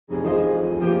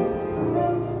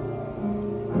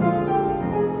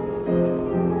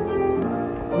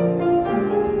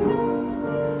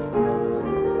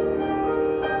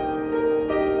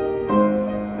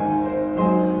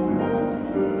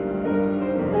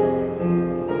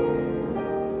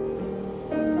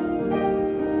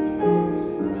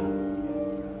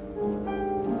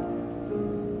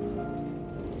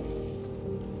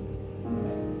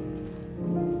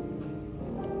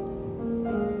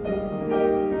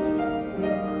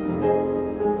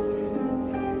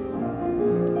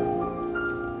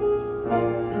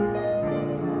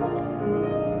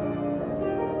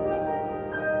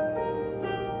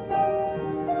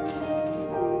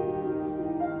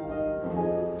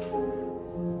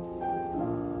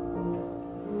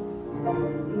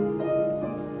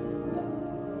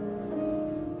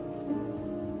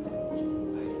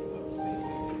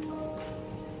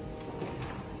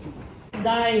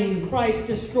Dying, Christ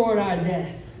destroyed our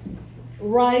death.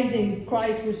 Rising,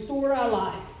 Christ restored our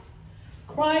life.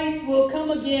 Christ will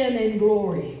come again in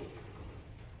glory.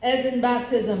 As in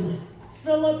baptism,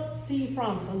 Philip C.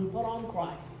 Franssen put on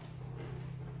Christ.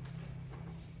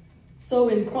 So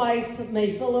in Christ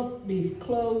may Philip be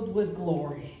clothed with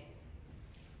glory.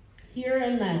 Here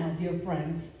and now, dear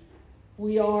friends,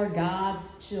 we are God's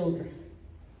children.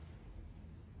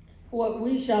 What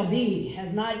we shall be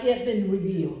has not yet been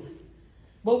revealed.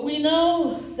 But we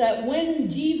know that when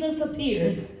Jesus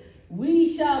appears,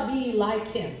 we shall be like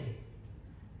him,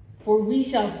 for we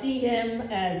shall see him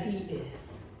as he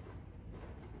is.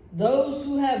 Those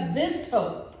who have this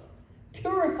hope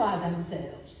purify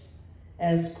themselves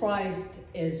as Christ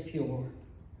is pure.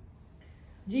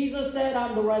 Jesus said,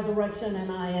 I'm the resurrection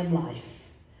and I am life.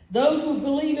 Those who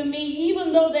believe in me,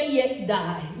 even though they yet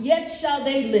die, yet shall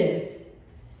they live.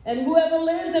 And whoever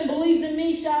lives and believes in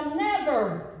me shall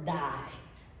never die.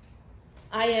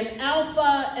 I am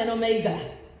Alpha and Omega,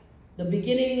 the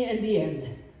beginning and the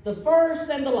end, the first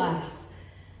and the last.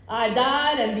 I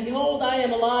died, and behold, I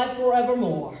am alive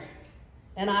forevermore.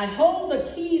 And I hold the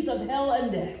keys of hell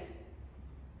and death.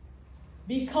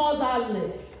 Because I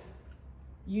live,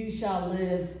 you shall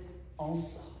live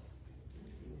also.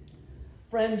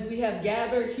 Friends, we have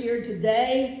gathered here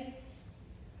today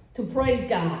to praise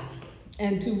God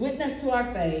and to witness to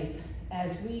our faith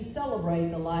as we celebrate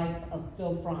the life of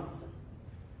Phil Franssen.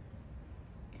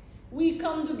 We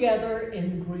come together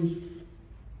in grief,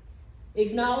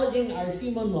 acknowledging our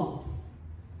human loss.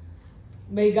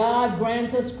 May God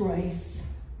grant us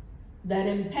grace, that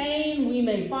in pain we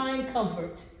may find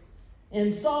comfort,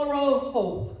 in sorrow,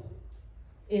 hope,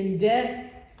 in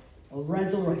death, a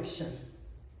resurrection.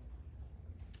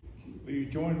 Will you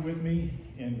join with me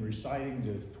in reciting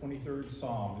the 23rd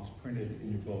Psalm that's printed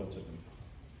in your bulletin?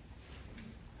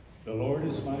 The Lord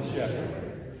is my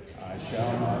shepherd, I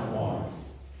shall not want.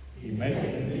 He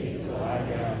maketh me to lie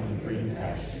down in green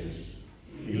pastures.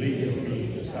 He leadeth me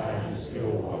beside the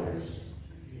still waters.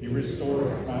 He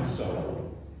restoreth my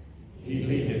soul. He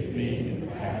leadeth me in the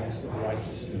paths of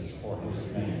righteousness for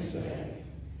his name's sake.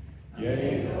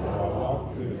 Yea, though I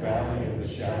walk through the valley of the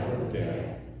shadow of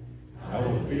death, I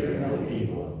will fear no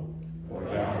evil, for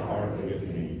thou art with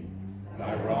me.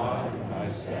 Thy rod and thy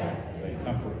staff, they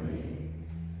comfort me.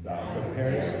 Thou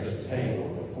preparest a table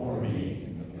before me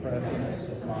in the presence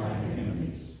of mine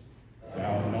enemies.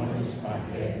 Thou anointest my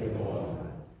head with oil.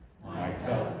 My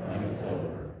cup runneth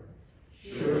over.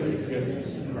 Surely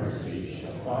goodness and mercy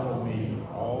shall follow me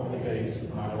all the days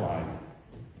of my life,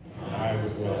 and I will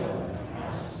dwell in the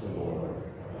house of the Lord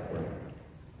forever.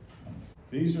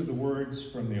 These are the words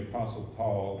from the Apostle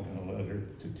Paul in a letter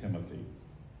to Timothy.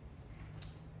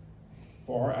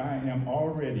 For I am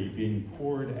already being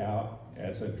poured out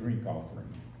as a drink offering,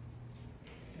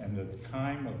 and the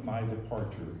time of my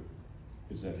departure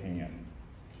is at hand.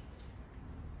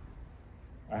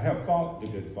 I have fought the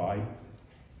good fight.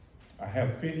 I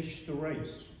have finished the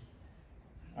race.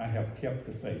 I have kept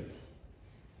the faith.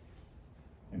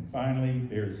 And finally,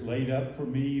 there is laid up for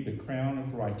me the crown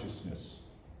of righteousness,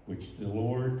 which the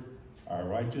Lord, our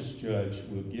righteous judge,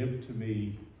 will give to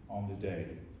me on the day.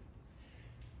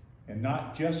 And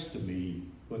not just to me,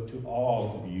 but to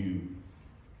all of you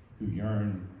who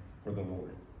yearn for the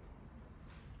Lord.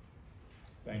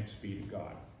 Thanks be to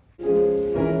God.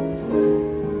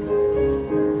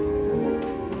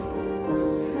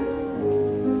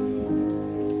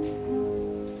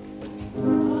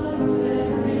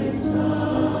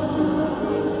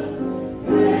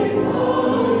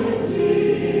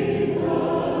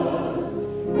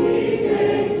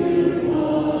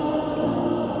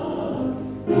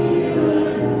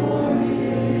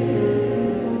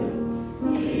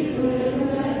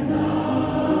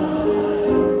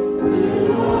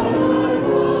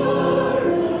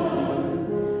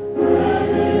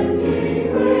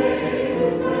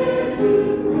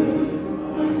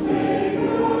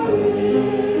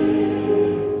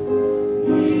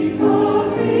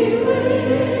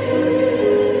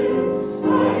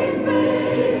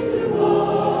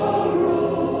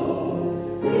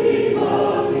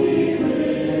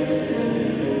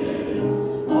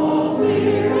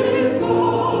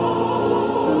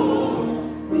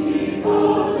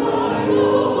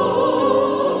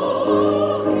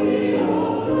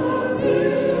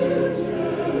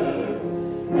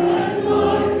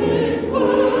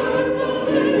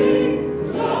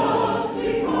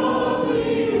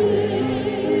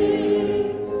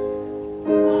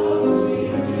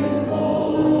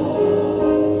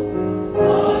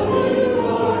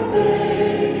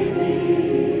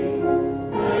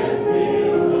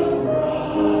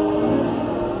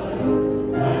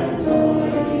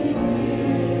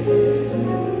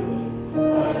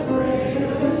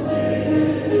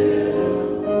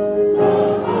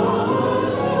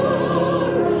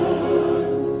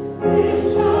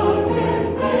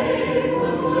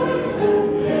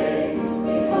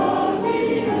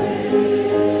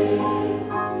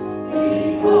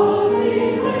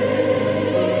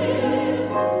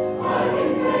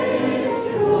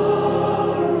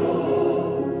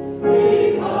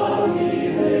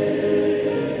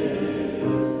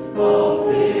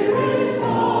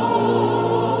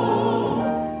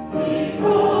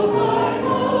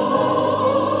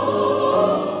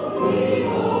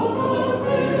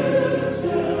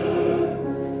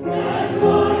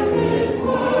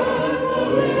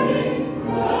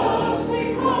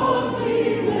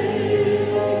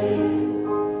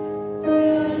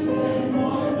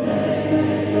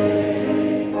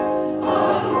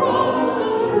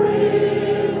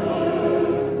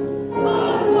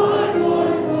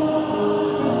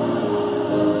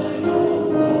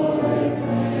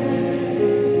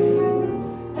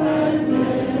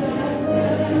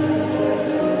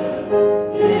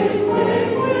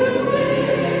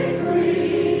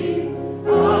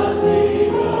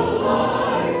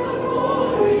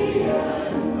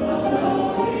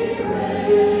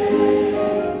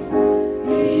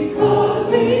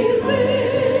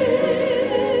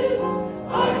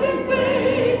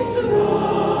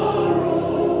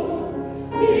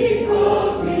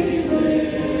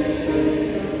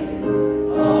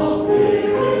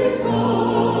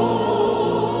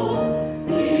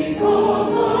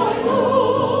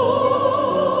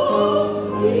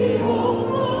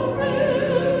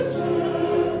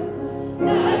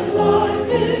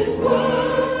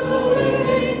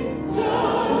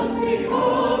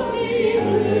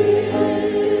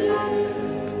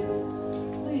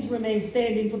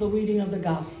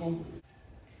 gospel.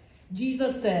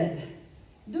 Jesus said,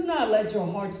 "Do not let your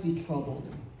hearts be troubled.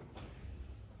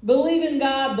 Believe in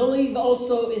God, believe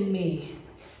also in me.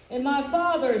 In my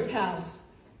Father's house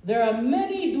there are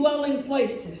many dwelling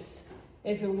places.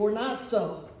 If it were not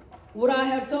so, would I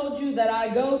have told you that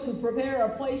I go to prepare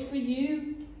a place for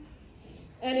you?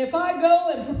 And if I go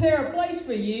and prepare a place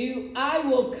for you, I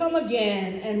will come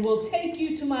again and will take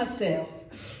you to myself,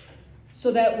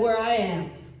 so that where I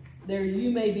am, there you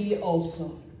may be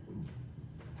also.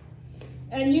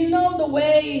 And you know the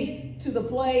way to the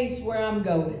place where I'm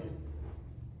going.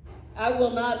 I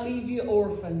will not leave you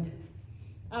orphaned.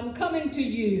 I'm coming to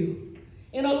you.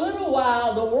 In a little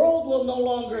while, the world will no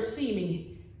longer see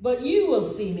me, but you will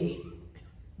see me.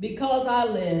 Because I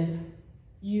live,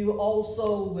 you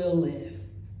also will live.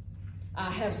 I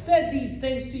have said these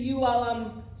things to you while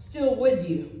I'm still with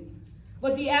you.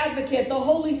 But the advocate, the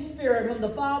Holy Spirit, whom the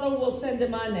Father will send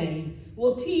in my name,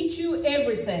 will teach you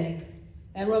everything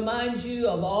and remind you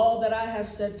of all that I have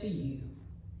said to you.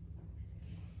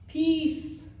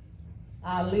 Peace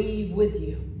I leave with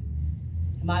you.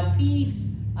 My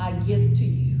peace I give to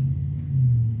you.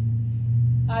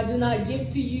 I do not give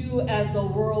to you as the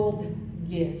world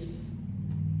gives.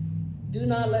 Do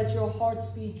not let your hearts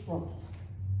be troubled,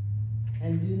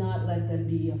 and do not let them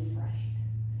be afraid."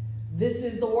 This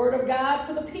is the word of God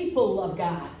for the people of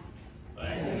God.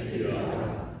 Thanks be to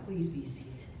God. Please be seated.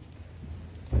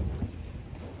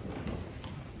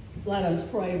 Let us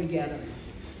pray together.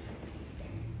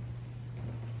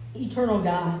 Eternal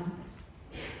God,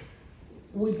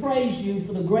 we praise you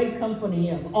for the great company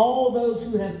of all those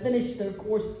who have finished their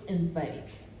course in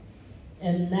faith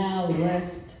and now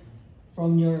rest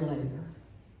from your labor.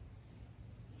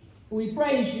 We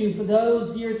praise you for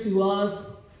those dear to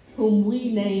us whom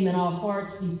we name in our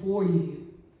hearts before you,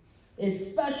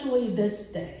 especially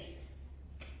this day.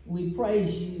 We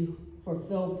praise you for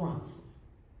Phil Franssen,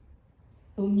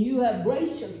 whom you have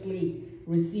graciously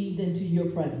received into your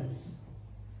presence.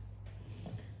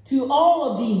 To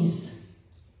all of these,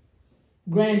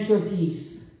 grant your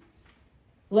peace.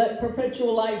 Let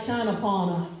perpetual light shine upon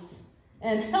us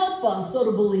and help us so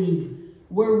to believe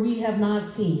where we have not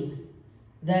seen,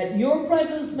 that your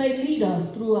presence may lead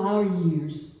us through our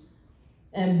years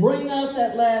and bring us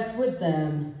at last with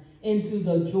them into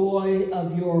the joy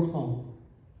of your home.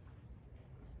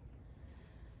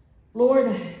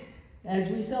 Lord, as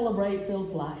we celebrate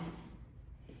Phil's life,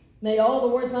 may all the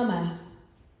words of my mouth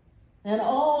and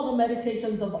all the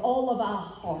meditations of all of our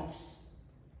hearts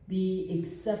be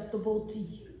acceptable to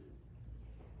you.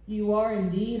 You are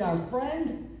indeed our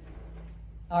friend,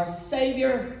 our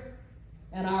Savior,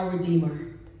 and our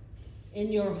Redeemer.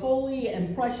 In your holy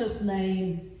and precious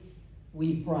name,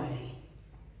 we pray.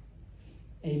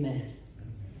 Amen.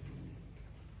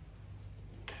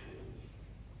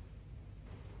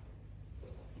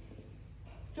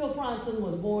 Phil Franssen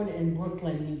was born in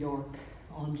Brooklyn, New York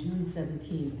on June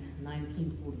 17,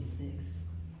 1946.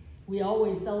 We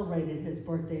always celebrated his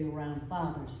birthday around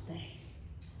Father's Day.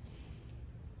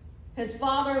 His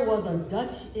father was a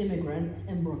Dutch immigrant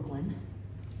in Brooklyn.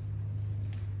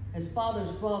 His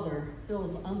father's brother,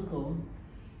 Phil's uncle,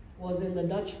 was in the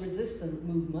Dutch resistance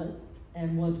movement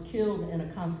and was killed in a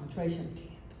concentration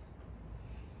camp.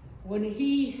 When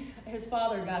his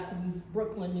father got to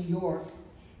Brooklyn, New York,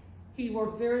 he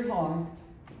worked very hard,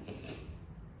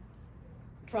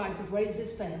 tried to raise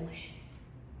his family.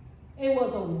 It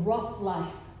was a rough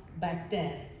life back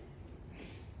then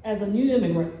as a new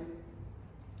immigrant.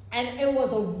 And it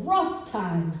was a rough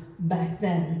time back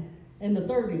then in the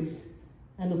 30s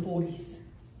and the 40s.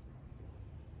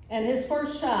 And his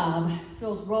first child,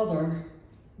 Phil's brother,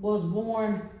 was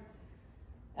born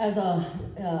as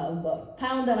a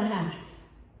pound and a half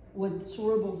with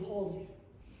cerebral palsy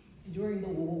during the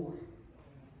war.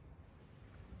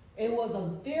 It was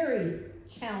a very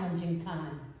challenging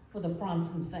time for the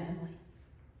Franssen family.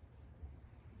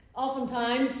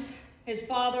 Oftentimes, his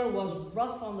father was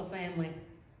rough on the family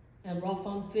and rough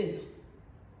on Phil.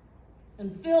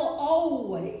 And Phil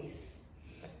always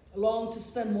longed to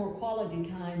spend more quality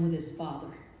time with his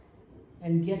father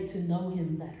and get to know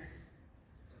him better.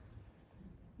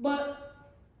 But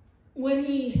when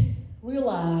he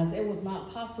realized it was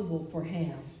not possible for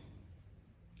him,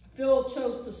 Phil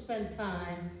chose to spend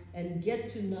time and get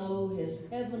to know his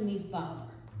Heavenly Father.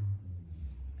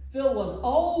 Phil was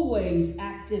always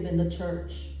active in the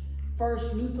church,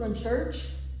 first Lutheran Church,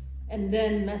 and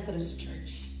then Methodist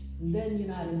Church, and then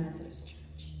United Methodist Church.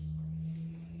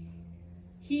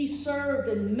 He served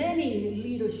in many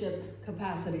leadership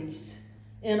capacities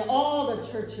in all the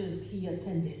churches he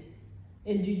attended,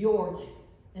 in New York,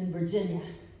 in Virginia,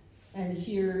 and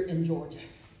here in Georgia.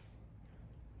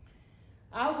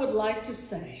 I would like to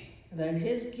say that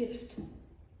his gift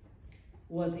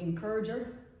was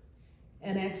encourager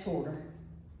and exhorter.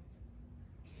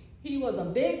 He was a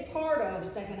big part of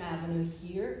 2nd Avenue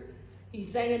here. He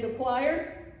sang in the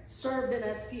choir, served in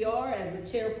SPR as the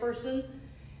chairperson,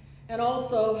 and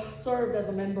also served as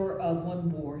a member of one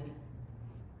board.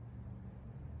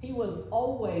 He was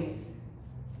always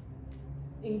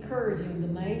encouraging the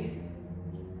May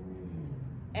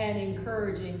and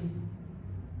encouraging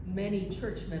many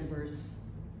church members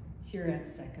here at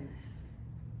 2nd Ave.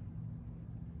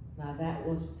 Now that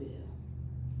was Phil.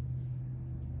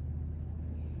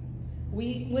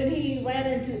 When he ran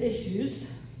into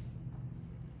issues,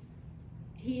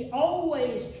 he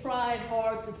always tried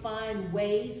hard to find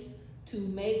ways to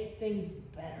make things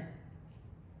better.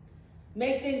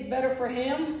 Make things better for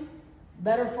him,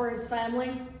 better for his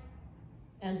family,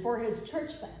 and for his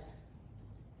church family.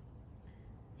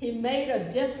 He made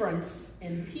a difference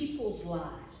in people's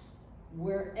lives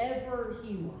wherever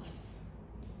he was.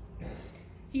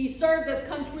 He served his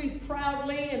country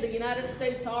proudly in the United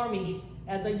States Army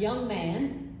as a young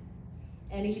man,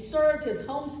 and he served his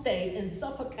home state in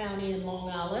Suffolk County in Long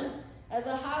Island as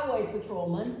a highway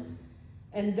patrolman,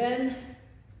 and then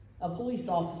a police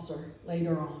officer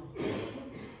later on.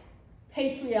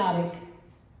 Patriotic,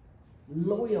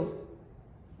 loyal,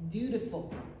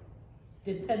 dutiful,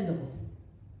 dependable.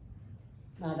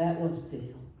 Now that was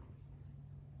Phil.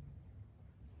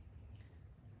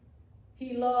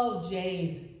 He loved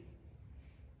Jane.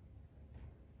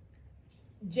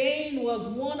 Jane was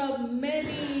one of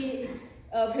many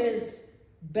of his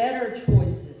better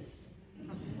choices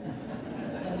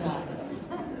in life.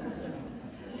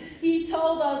 He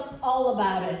told us all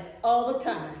about it all the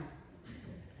time.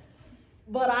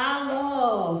 But I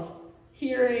love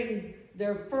hearing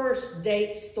their first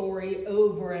date story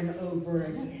over and over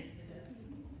again.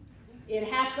 It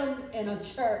happened in a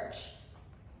church,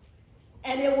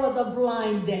 and it was a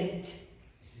blind date.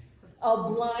 A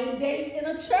blind date in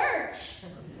a church.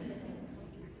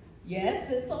 Yes,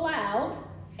 it's allowed,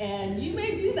 and you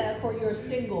may do that for your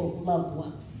single loved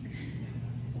ones.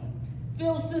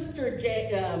 Phil's sister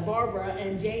Barbara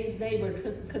and Jane's neighbor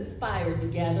conspired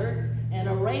together and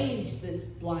arranged this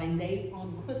blind date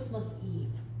on Christmas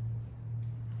Eve.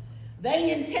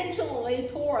 They intentionally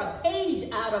tore a page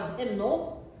out of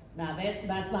hymnal. Now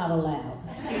that's not allowed.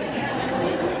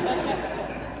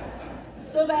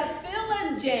 So that Phil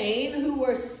and Jane, who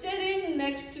were sitting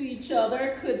next to each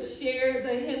other, could share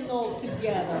the hymnal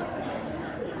together.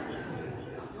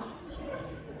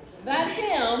 That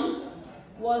hymn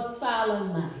was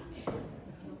Silent Night.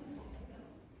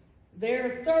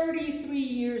 Their 33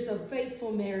 years of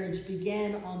faithful marriage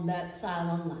began on that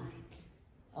silent night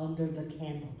under the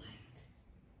candlelight.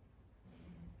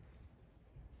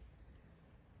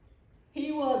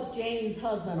 He was Jane's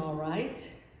husband, all right.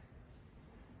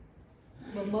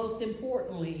 But most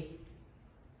importantly,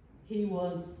 he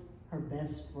was her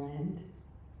best friend.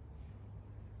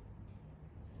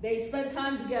 They spent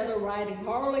time together riding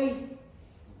Harley,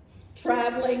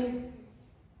 traveling,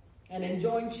 and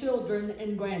enjoying children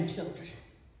and grandchildren.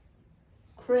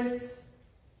 Chris,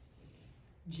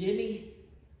 Jimmy,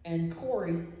 and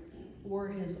Corey were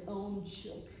his own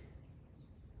children.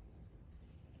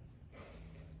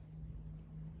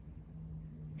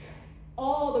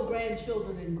 All the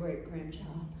grandchildren and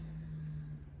great-grandchild,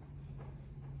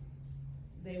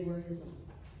 they were his own.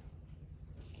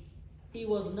 He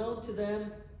was known to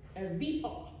them as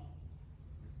B-Paw,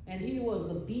 and he was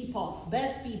the B-Paw,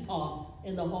 best B-Paw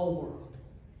in the whole world.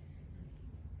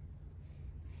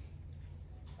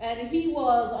 And he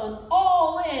was an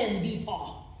all-in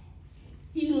B-Paw.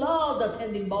 He loved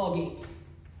attending ball games,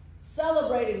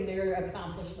 celebrating their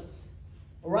accomplishments,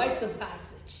 rites of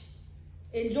passage,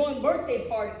 enjoying birthday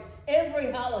parties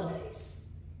every holidays.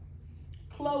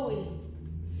 Chloe,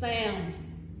 Sam,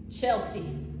 Chelsea,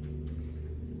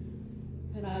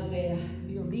 and Isaiah,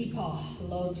 your B-Paw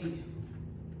loved you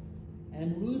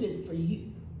and rooted for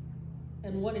you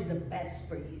and wanted the best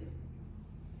for you.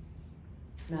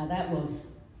 Now that was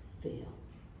Phil.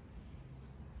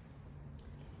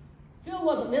 Phil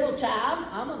was a middle child.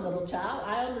 I'm a middle child.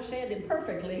 I understand him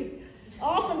perfectly.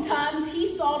 Oftentimes he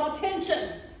sought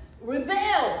attention,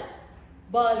 rebelled,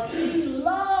 but he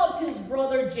loved his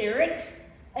brother Jarrett,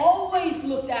 always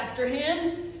looked after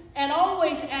him, and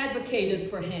always advocated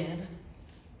for him.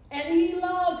 And he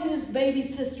loved his baby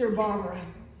sister Barbara.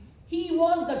 He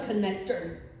was the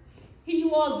connector. He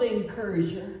was the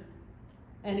encourager.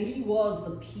 And he was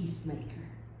the peacemaker.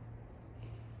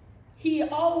 He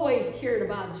always cared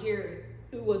about Jerry,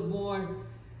 who was born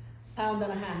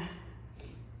 £1.5 pounds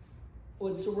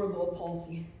with cerebral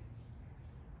palsy.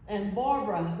 and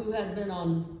Barbara, who had been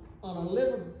on a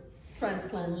liver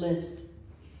transplant list.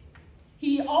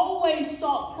 He always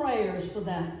sought prayers for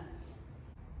that.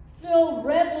 Phil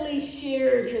readily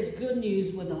shared his good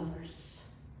news with others.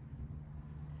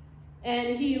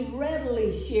 And he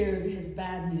readily shared his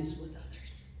bad news with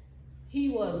others. He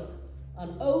was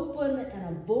an open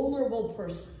and a vulnerable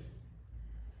person.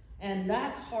 And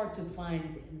that's hard to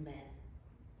find in men.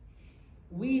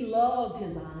 We loved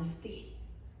his honesty,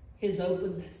 his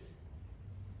openness,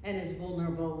 and his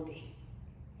vulnerability.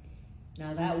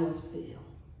 Now that was Phil.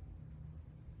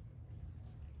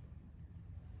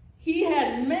 He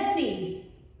had many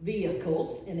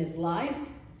vehicles in his life,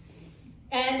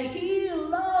 and he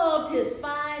loved his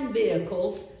fine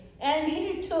vehicles, and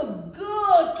he took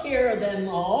good care of them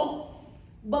all.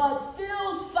 But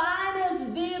Phil's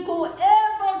finest vehicle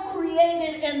ever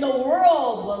created in the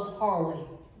world was Harley.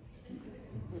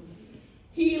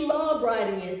 He loved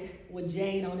riding it with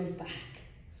Jane on his back.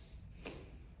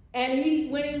 And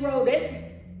when he rode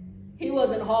it, he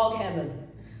was in hog heaven.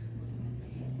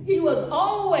 He was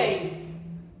always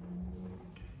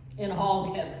in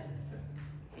hog heaven.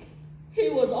 He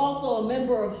was also a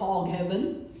member of Hog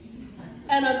Heaven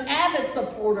and an avid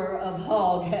supporter of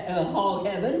Hog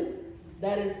Heaven,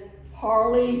 that is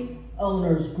Harley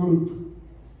Owners Group.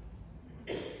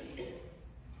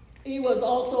 He was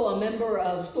also a member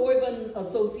of Steuben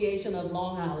Association of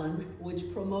Long Island,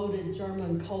 which promoted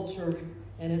German culture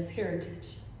and its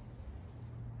heritage.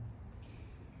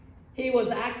 He was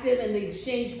active in the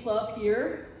Exchange Club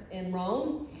here in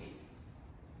Rome.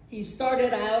 He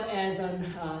started out as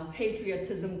a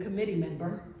patriotism committee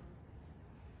member.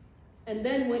 And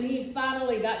then when he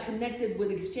finally got connected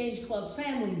with Exchange Club's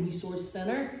Family Resource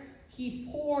Center, he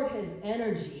poured his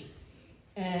energy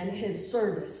and his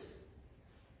service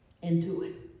into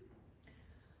it.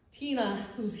 Tina,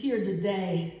 who's here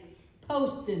today,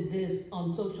 posted this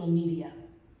on social media.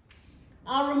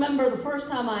 I remember the first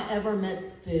time I ever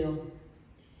met Phil.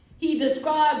 He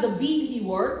described the beat he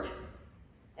worked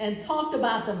and talked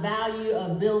about the value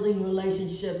of building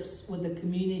relationships with the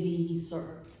community he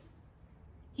served.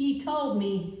 He told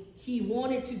me he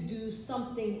wanted to do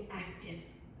something active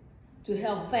to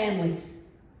help families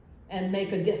and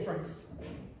make a difference.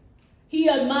 He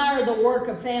admired the work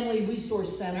of Family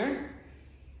Resource Center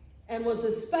and was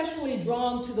especially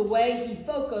drawn to the way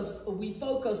we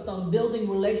focused on building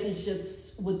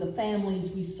relationships with the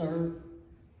families we serve.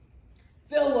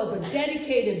 Phil was a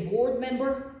dedicated board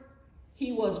member.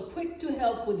 He was quick to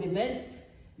help with events,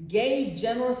 gave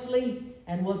generously,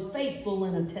 and was faithful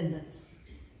in attendance.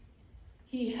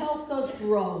 He helped us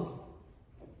grow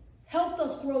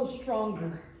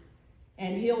stronger,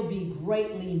 and he'll be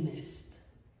greatly missed.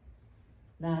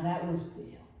 Now that was Phil.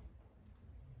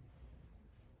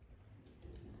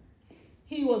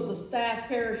 He was the staff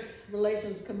parish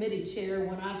relations committee chair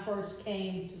when I first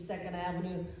came to 2nd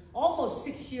Avenue almost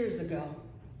 6 years ago.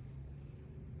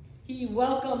 He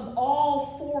welcomed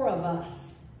all 4 of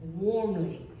us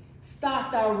warmly,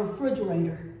 stocked our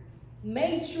refrigerator,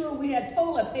 made sure we had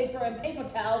toilet paper and paper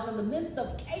towels in the midst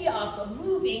of chaos of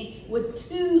moving with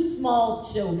 2 small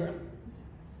children.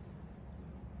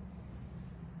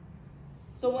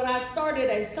 So when I started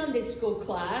a Sunday school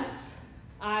class,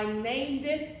 I named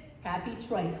it Happy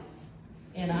Trails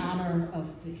in honor of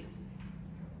Phil.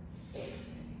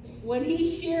 When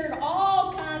he shared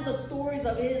all kinds of stories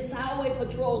of his highway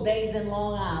patrol days in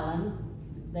Long Island,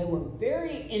 they were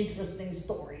very interesting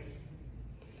stories.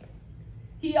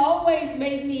 He always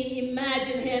made me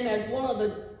imagine him as one of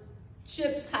the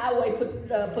CHIPS highway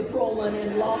patrolmen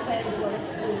in Los Angeles.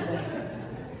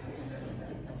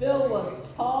 Phil was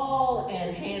tall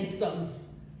and handsome,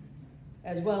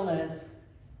 as well as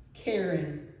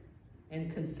caring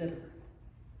and considerate.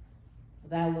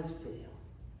 That was Phil.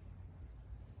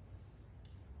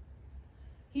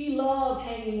 He loved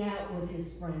hanging out with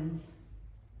his friends.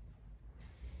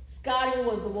 Scotty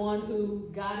was the one who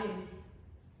got him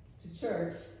to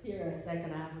church here at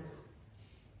 2nd Avenue.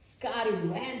 Scotty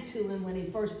ran to him when he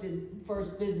first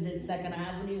visited 2nd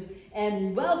Avenue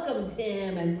and welcomed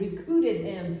him and recruited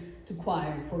him to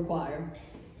choir.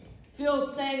 Phil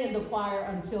sang in the choir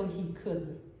until he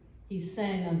couldn't. He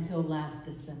sang until last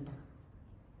December.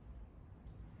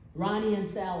 Ronnie and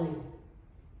Sally,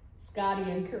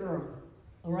 Scotty and Carol,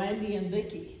 Randy and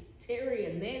Vicky, Terry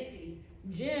and Nancy,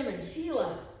 Jim and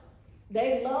Sheila.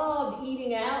 They loved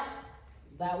eating out.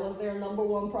 That was their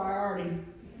 #1 priority.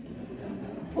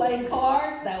 Playing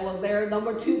cards, that was their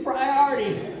 #2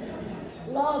 priority.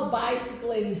 Loved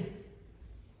bicycling,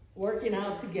 working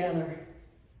out together,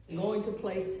 going to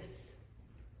places.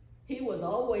 He was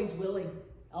always willing,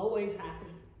 always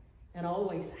happy, and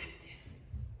always active.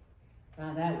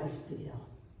 Now that was Phil.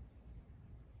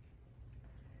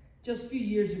 Just a few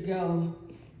years ago,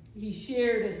 he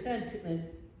shared a sentiment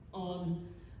on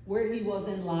where he was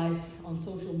in life on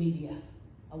social media.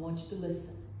 I want you to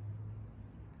listen.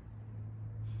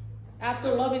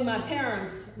 After loving my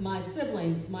parents, my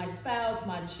siblings, my spouse,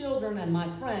 my children, and my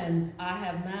friends, I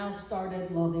have now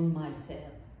started loving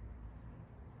myself.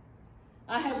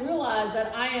 I have realized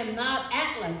that I am not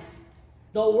Atlas.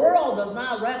 The world does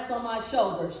not rest on my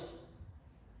shoulders.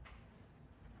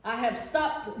 I have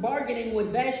stopped bargaining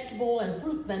with vegetable and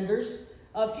fruit vendors.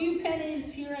 A few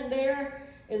pennies here and there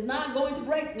is not going to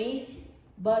break me,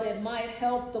 but it might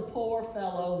help the poor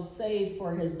fellow save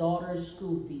for his daughter's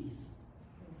school fees.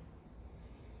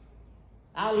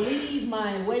 I'll leave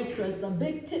my waitress a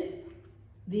big tip.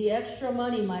 The extra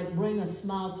money might bring a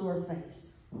smile to her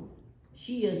face.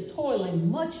 She is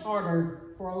toiling much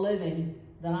harder for a living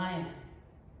than I am.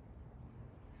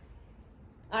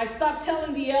 I stopped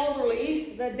telling the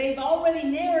elderly that they've already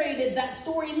narrated that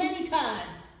story many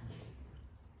times.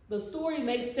 The story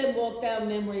makes them walk down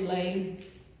memory lane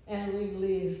and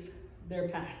relive their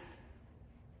past.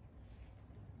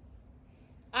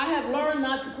 I have learned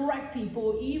not to correct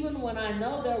people even when I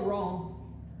know they're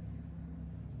wrong.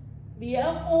 The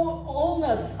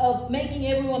onus of making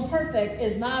everyone perfect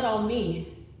is not on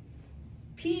me.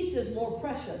 Peace is more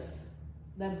precious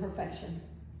than perfection.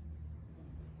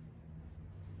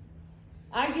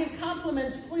 I give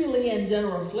compliments freely and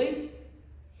generously.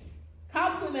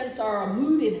 Compliments are a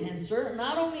mood enhancer,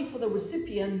 not only for the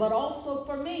recipient, but also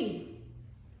for me.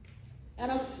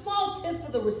 And a small tip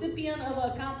for the recipient of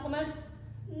a compliment: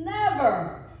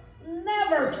 never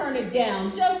turn it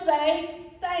down. Just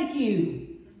say, thank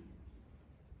you.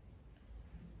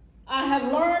 I have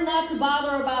learned not to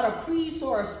bother about a crease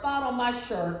or a spot on my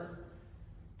shirt.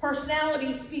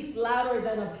 Personality speaks louder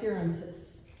than appearances.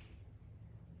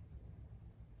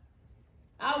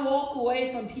 I walk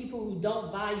away from people who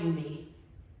don't value me.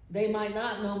 They might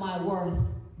not know my worth,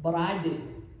 but I do.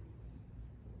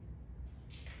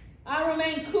 I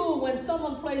remain cool when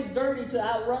someone plays dirty to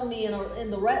outrun me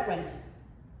in the rat race.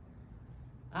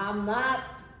 I'm not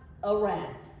a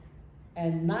rat,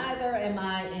 and neither am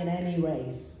I in any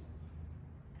race.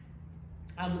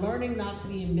 I'm learning not to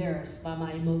be embarrassed by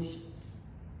my emotions.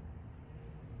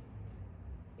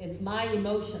 It's my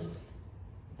emotions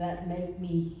that make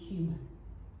me human.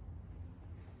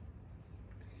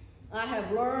 I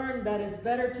have learned that it's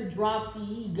better to drop the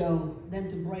ego than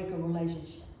to break a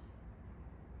relationship.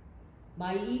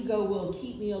 My ego will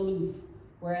keep me aloof,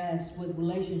 whereas with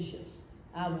relationships,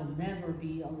 I will never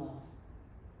be alone.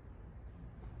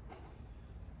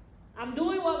 I'm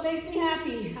doing what makes me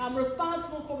happy. I'm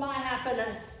responsible for my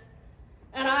happiness,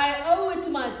 and I owe it to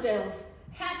myself.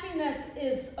 Happiness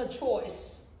is a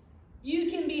choice.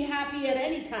 You can be happy at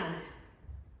any time.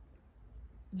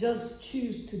 Just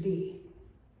choose to be.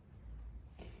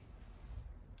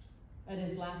 And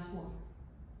his last one.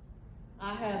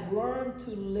 I have learned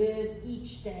to live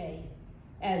each day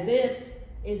as if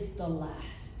it's the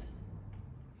last.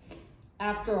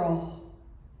 After all,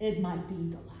 it might be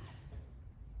the last.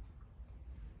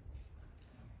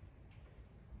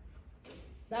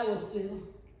 That was Phil.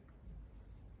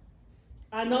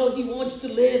 I know he wants to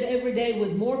live every day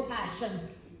with more passion,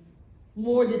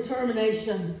 more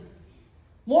determination,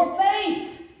 more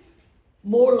faith,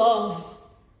 more love,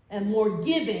 and more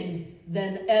giving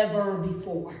than ever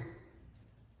before,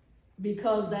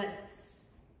 because that's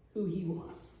who he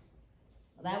was.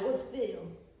 That was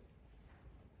Phil.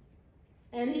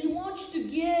 And he wants to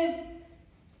give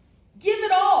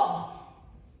it all.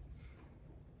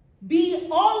 Be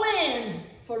all in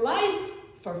for life,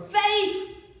 for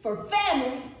faith, for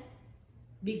family,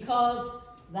 because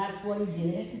that's what he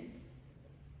did.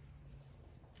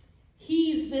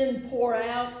 He's been poured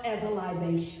out as a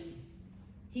libation.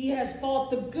 He has fought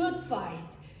the good fight.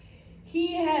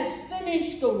 He has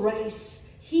finished the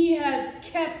race. He has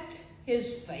kept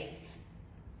his faith.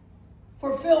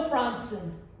 For Phil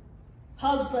Franssen,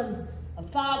 husband, a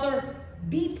father,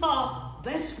 BPA,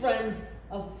 best friend,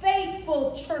 a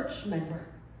faithful church member,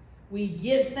 we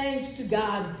give thanks to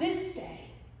God this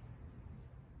day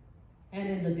and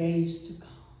in the days to come.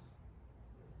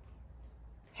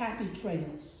 Happy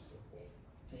trails,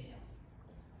 Phil.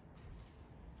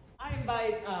 I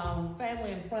invite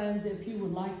family and friends, if you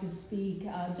would like to speak,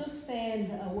 just stand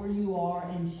where you are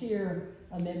and share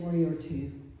a memory or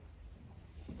two.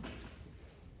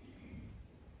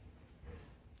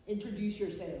 Introduce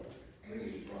yourself. My name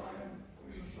is Brian.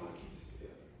 We're going to try to keep this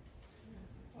together.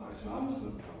 So I'm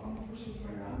a personal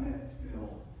trainer. I met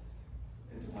Phil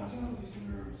at the Vitality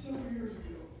Center several years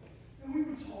ago. And we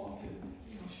would talk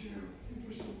and share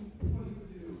interest in what he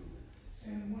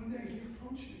And one day he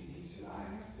approached me and he said, I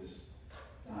have this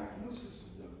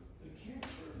diagnosis of the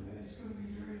cancer, and it's going to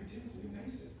be very intensely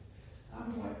invasive. I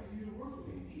would like for you to work with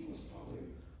me. And he was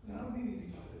probably, and I don't mean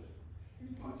anything about it,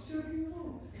 he was probably 70 years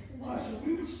old. So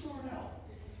we would start out,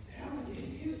 having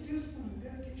his discipline and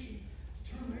dedication,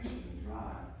 determination and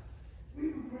drive.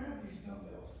 We would grab these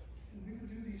dumbbells and we would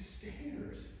do these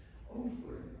standers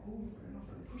over and over and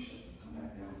over, and push-ups and come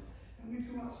back down. And we'd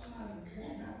go outside and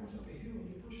walk backwards up a hill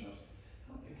and do push-ups.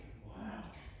 I'm thinking, wow,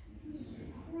 this is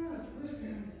incredible.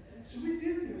 So we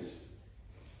did this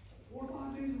 4 or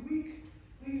 5 days a week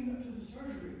leading up to the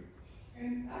surgery.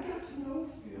 And I got to know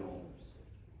Phil.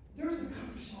 There's a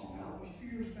country song out a few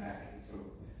years back. It's a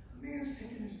man's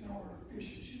taking his daughter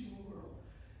fishing. She's a little girl.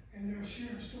 And they're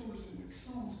sharing stories, and the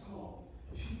song's called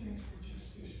She Thinks We're Just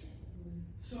Fishing.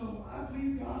 So I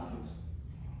believe God puts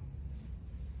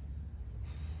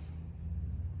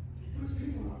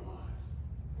people in our lives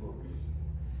for a reason.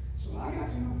 So I got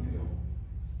to know Phil.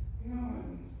 You know,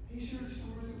 and he shared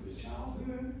stories of his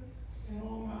childhood in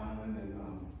Long Island, and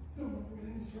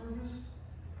in service.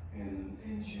 And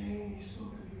Jane, he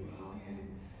spoke of you, Holly, and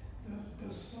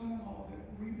the son-in-law that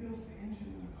rebuilds the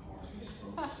engine in the cars, he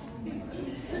spoke so much.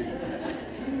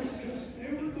 Because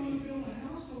they were going to build a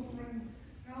house over in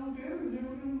Alabama, and they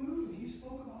were going to move, and he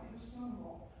spoke about his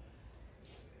son-in-law.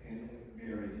 And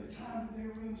Mary, the time that they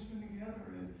were going to spend together.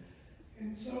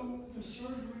 And so the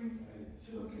surgery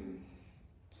took, and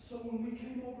so when we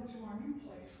came over to our new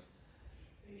place,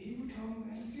 he would come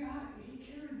and see, he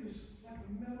carried this like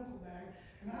a medical bag,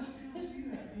 and I still see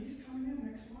that. He's coming in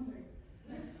next Monday.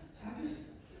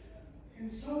 And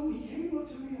so he came up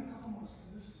to me a couple months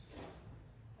ago.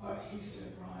 He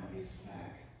said, Brian, it's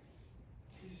back.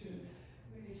 He said,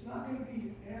 it's not going to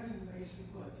be as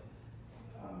invasive, but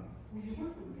will you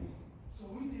work with me? So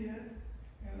we did,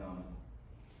 and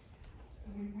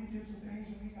we did some things,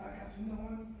 and I got to know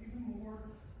him even more.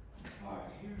 All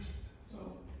right, so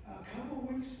a couple of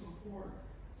weeks before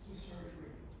the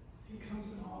surgery, he comes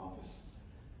in the office,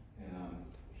 and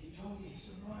he told me, he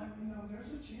said, Brian, you know, there's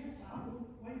a chance I will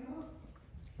wake up.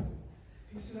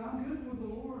 He said, I'm good with the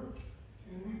Lord.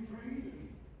 And we prayed, and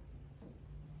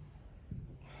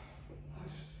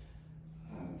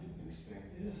I didn't expect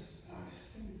this.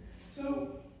 So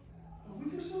a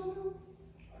week or so ago,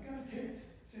 I got a text.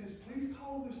 It says, please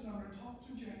call this number, talk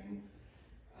to Jane.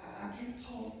 I can't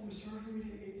talk. The surgery,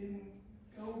 it didn't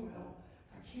go well.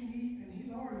 I can't eat, and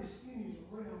he's already skinny as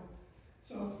a rail.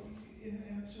 So,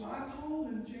 so I called,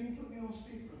 and Jane put me on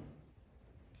speaker.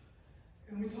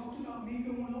 And we talked about me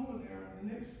going over there in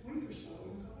the next week or so,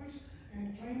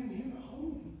 and training him at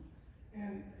home.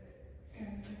 And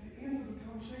at the end of the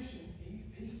conversation,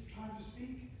 he's tried to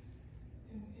speak.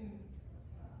 And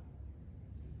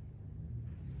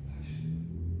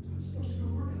I'm supposed to go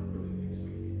work out with him next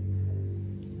week.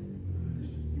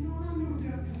 You know, I know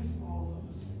death comes for all of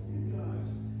us. It does.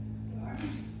 But I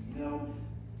just, you know,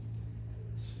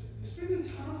 spending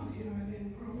time with him and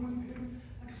growing with him,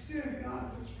 like I said, God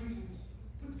puts people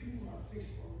in our face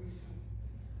for a reason.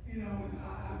 You know, and I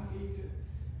believe that,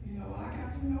 you know, I got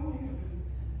to know him,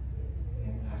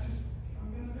 and I'm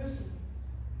going to miss him.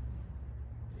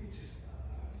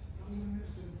 I'm going to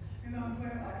miss him. And I'm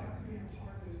glad I got to be a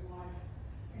part of his life.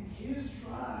 And his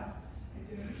drive and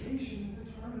dedication and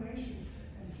determination,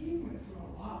 and he went through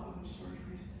a lot with those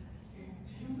surgeries, and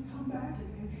him to come back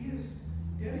and be as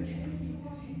dedicated as he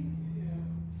was,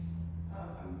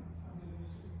 I'm going to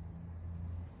miss him.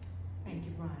 Thank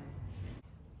you, Brian.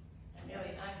 And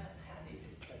Nellie, I need to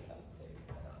say something too.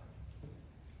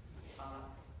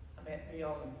 I met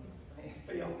Phil,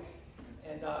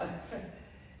 and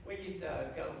we used to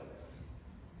go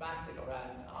bicycle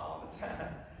riding all the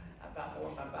time. I about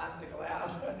wore my bicycle out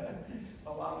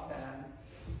a long time.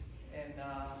 And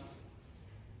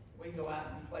we go out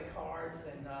and play cards,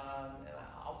 and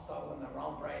also when the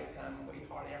wrong race comes, we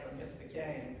hardly ever miss the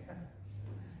game.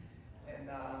 And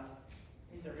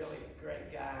he's a really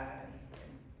great guy, and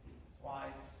his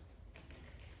wife,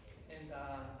 and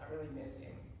I really miss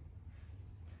him.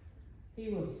 He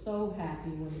was so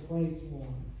happy when the Braves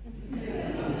won.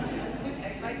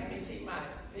 It makes me keep my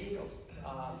vehicles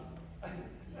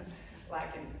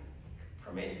like in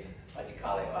permission, what you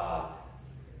call it,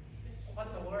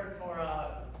 what's the word for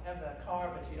having a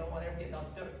car, but you don't want to ever get on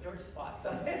dirt spots.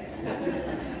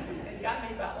 It got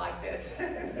me about like that.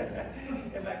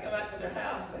 If I come out to their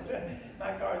house,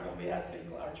 my car's going to be,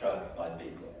 our truck's going to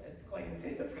be as clean as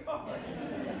his car.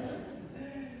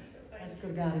 Let's go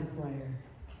down in prayer.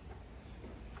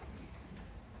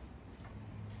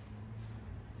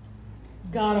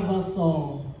 God of us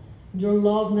all, your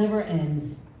love never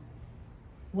ends.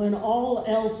 When all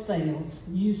else fails,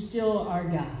 you still are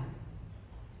God.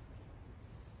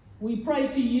 We pray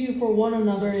to you for one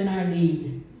another in our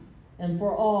need, and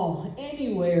for all,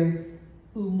 anywhere,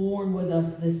 who mourn with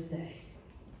us this day.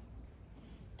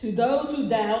 To those who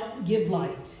doubt, give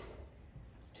light.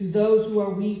 To those who are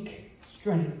weak,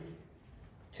 strength.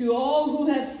 To all who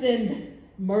have sinned,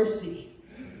 mercy.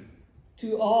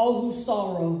 To all who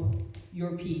sorrow,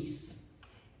 your peace.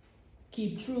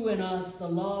 Keep true in us the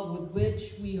love with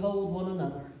which we hold one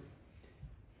another.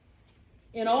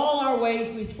 In all our ways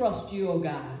we trust you, O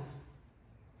God.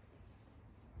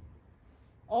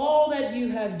 All that you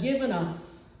have given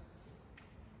us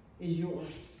is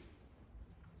yours.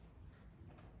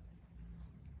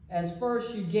 As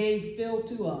first you gave Phil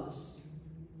to us,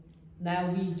 now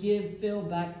we give Phil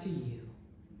back to you.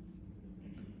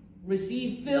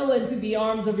 Receive Phil into the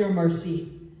arms of your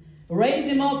mercy. Raise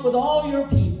him up with all your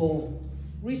people.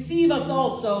 Receive us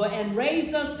also and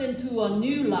raise us into a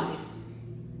new life.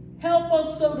 Help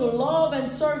us so to love and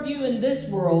serve you in this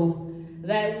world,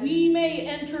 that we may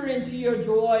enter into your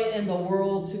joy in the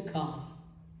world to come.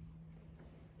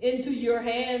 Into your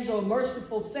hands, O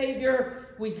merciful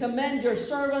Savior, we commend your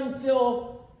servant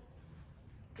Phil.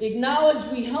 Acknowledge,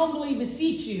 we humbly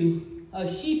beseech you, a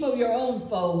sheep of your own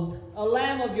fold, a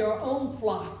lamb of your own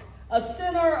flock, a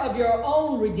sinner of your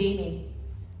own redeeming.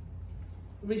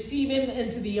 Receive him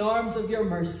into the arms of your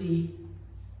mercy,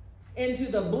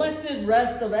 into the blessed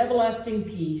rest of everlasting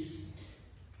peace,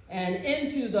 and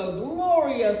into the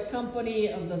glorious company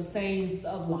of the saints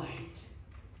of light.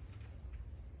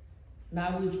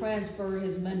 Now we transfer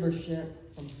his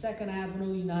membership from 2nd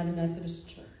Avenue United Methodist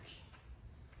Church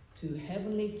to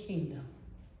Heavenly Kingdom.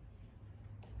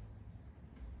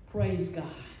 Praise God.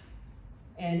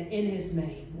 And in his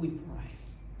name we pray.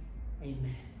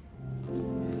 Amen.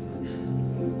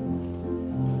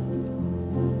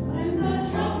 When the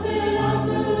trumpet of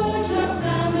the Lord shall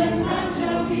sound and time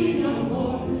shall be no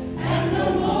more, and the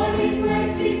morning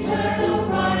breaks eternal,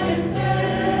 bright and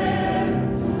fair,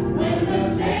 when the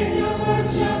Savior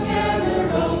earth shall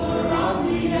gather over on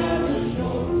the other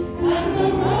shore, and the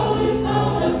roll is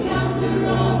called up yonder,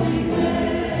 I'll be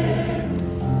there.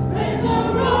 When the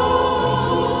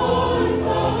roll is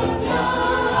called up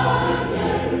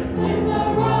yonder, when the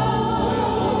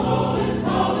roll is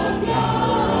called up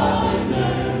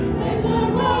yonder, when the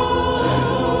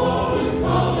roll is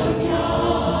called up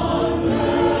yonder,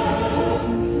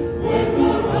 when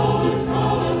the roll is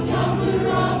called up yonder,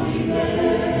 I'll be there.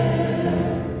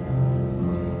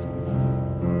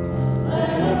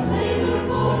 Let us labor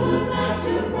for the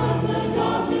Master from the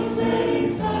dawn to setting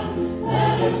sun.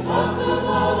 Let us talk of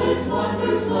all his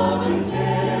wonders, love, and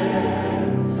care.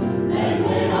 And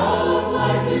when all of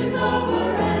life is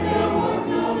over and your work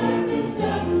on earth is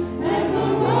done, and the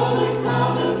roll is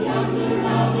called up yonder,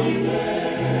 I'll be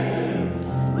there.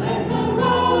 When the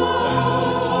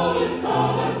roll is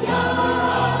called up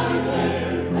yonder,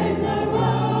 when the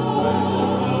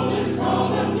roll is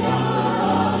called up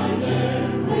yonder,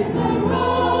 when the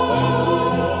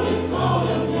roll is called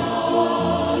up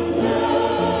yonder,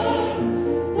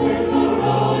 when the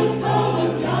roll is called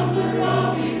up yonder, I'll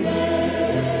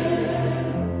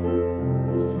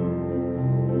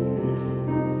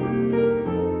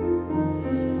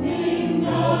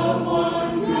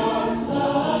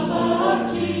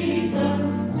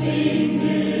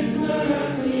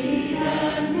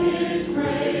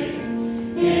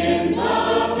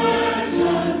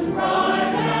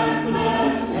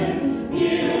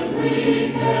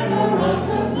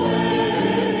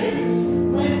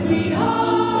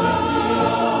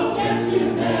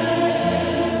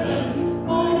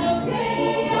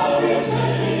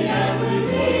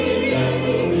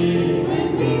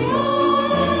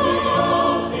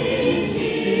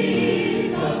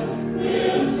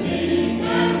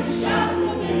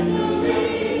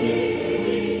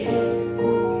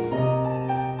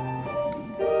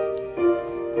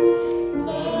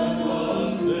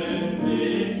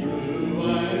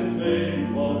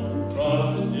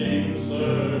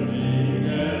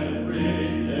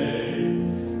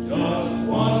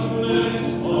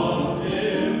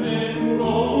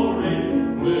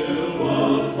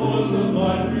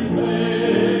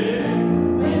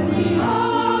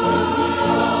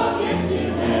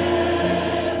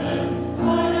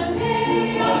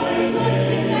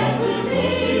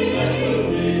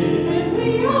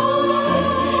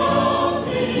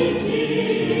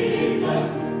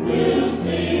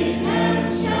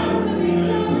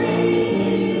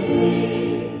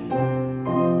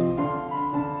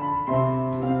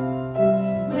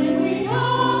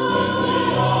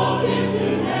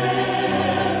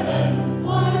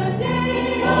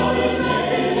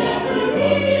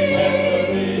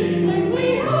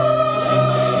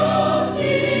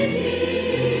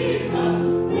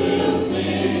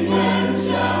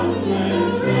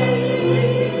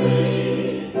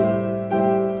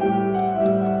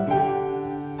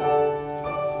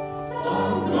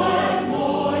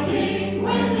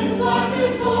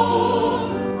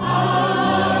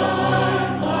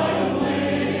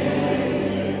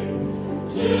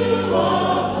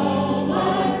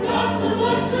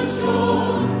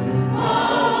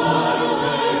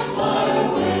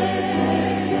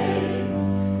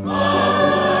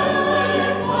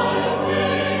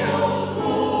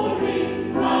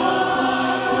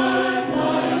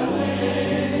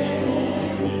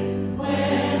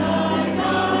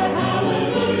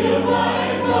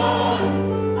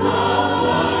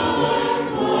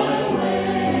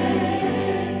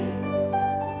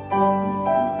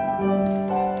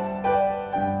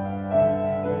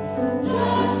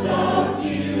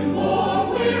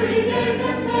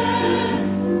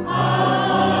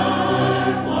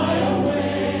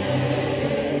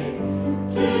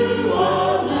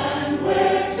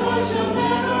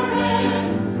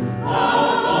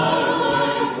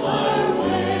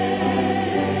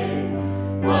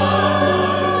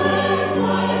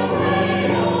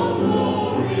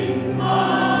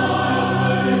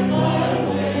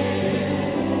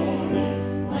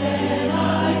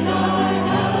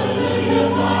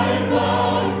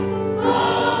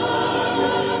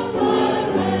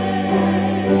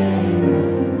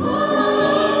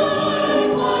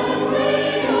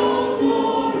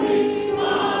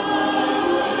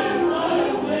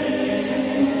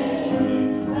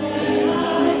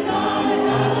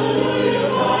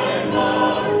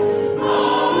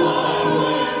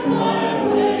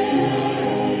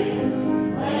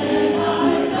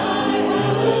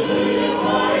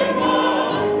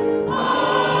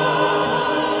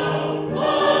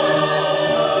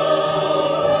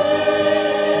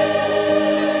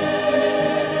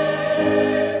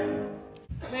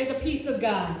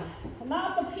God.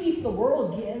 Not the peace the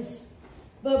world gives,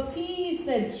 but peace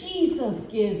that Jesus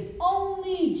gives.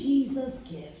 Only Jesus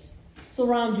gives.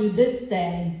 Surround you this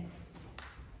day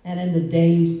and in the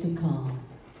days to come.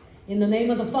 In the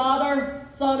name of the Father,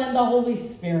 Son, and the Holy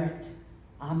Spirit.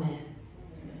 Amen.